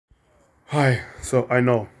Hi, so I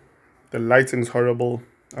know the lighting's horrible.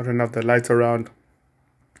 I don't have the light around.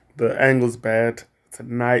 The angle's bad. It's at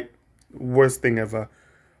night. Worst thing ever.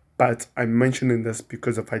 But I'm mentioning this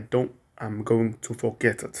because if I don't, I'm going to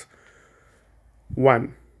forget it.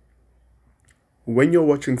 One, when you're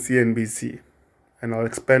watching CNBC, and I'll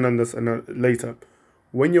expand on this later,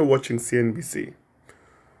 when you're watching CNBC,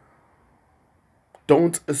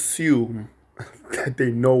 don't assume that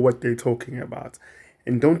they know what they're talking about.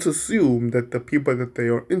 And don't assume that the people that they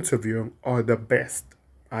are interviewing are the best,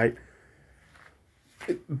 right?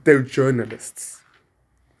 They're journalists,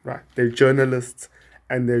 right? They're journalists,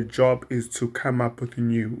 and their job is to come up with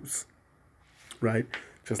news, right?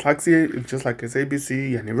 Just like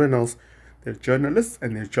SABC and everyone else, they're journalists,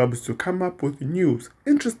 and their job is to come up with news,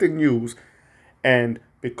 interesting news. And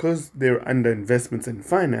because they're under investments in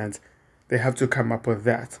finance, they have to come up with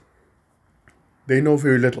that. They know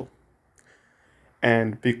very little.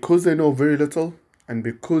 And because they know very little, and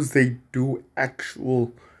because they do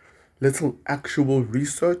actual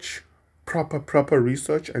research, proper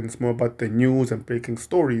research, and it's more about the news and breaking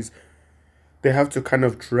stories, they have to kind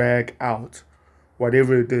of drag out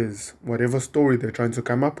whatever it is, whatever story they're trying to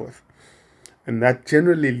come up with. And that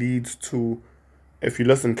generally leads to, if you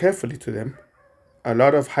listen carefully to them, a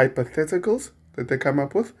lot of hypotheticals that they come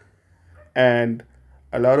up with, and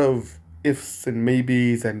a lot of ifs and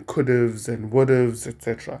maybes and could'ves and would'ves,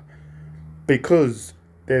 etc. Because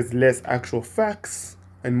there's less actual facts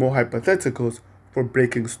and more hypotheticals for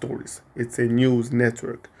breaking stories. It's a news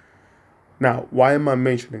network. Now, why am I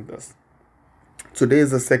mentioning this? Today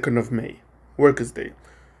is the 2nd of May, Workers' Day.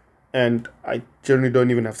 And I generally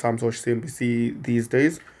don't even have time to watch CNBC these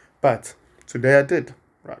days. But today I did.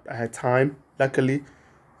 Right, I had time. Luckily,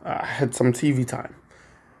 I had some TV time.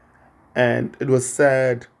 And it was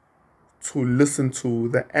sad to listen to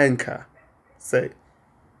the anchor say,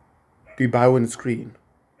 "Do you buy when it's green?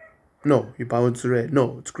 No, you buy when it's red.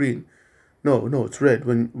 No, it's green. No, it's red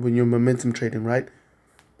when you're momentum trading, right?"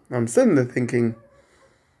 I'm sitting there thinking,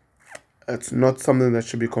 it's not something that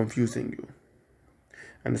should be confusing you.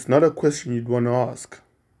 And it's not a question you'd want to ask.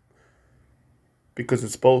 Because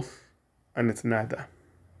it's both and it's neither.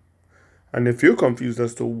 And if you're confused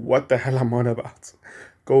as to what the hell I'm on about,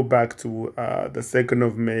 go back to the 2nd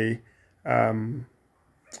of May. I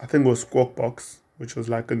think it was Squawk Box, which was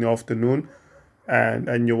like in the afternoon.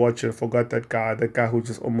 And you watch it, forgot that guy who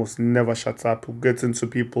just almost never shuts up, who gets into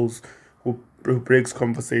who breaks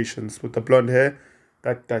conversations with the blonde hair.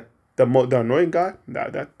 The annoying guy,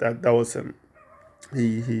 that was him.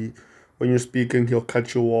 He when you're speaking, he'll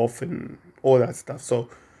cut you off and all that stuff. So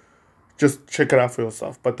just check it out for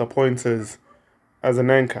yourself. But the point is, as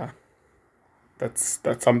an anchor, that's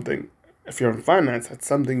something. If you're in finance, that's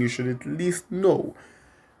something you should at least know.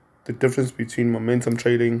 The difference between momentum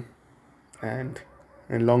trading and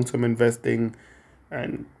long-term investing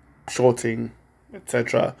and shorting,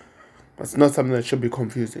 etc. That's not something that should be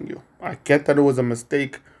confusing you. I get that it was a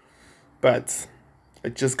mistake, but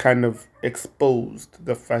it just kind of exposed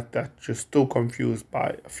the fact that you're still confused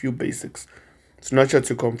by a few basics. It's not just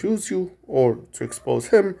to confuse you or to expose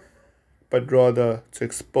him, but rather to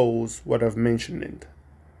expose what I've mentioned in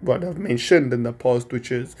the past,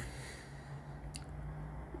 which is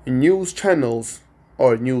news channels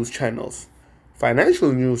are news channels.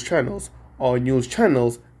 Financial news channels are news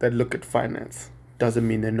channels that look at finance. Doesn't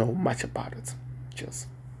mean they know much about it. Cheers.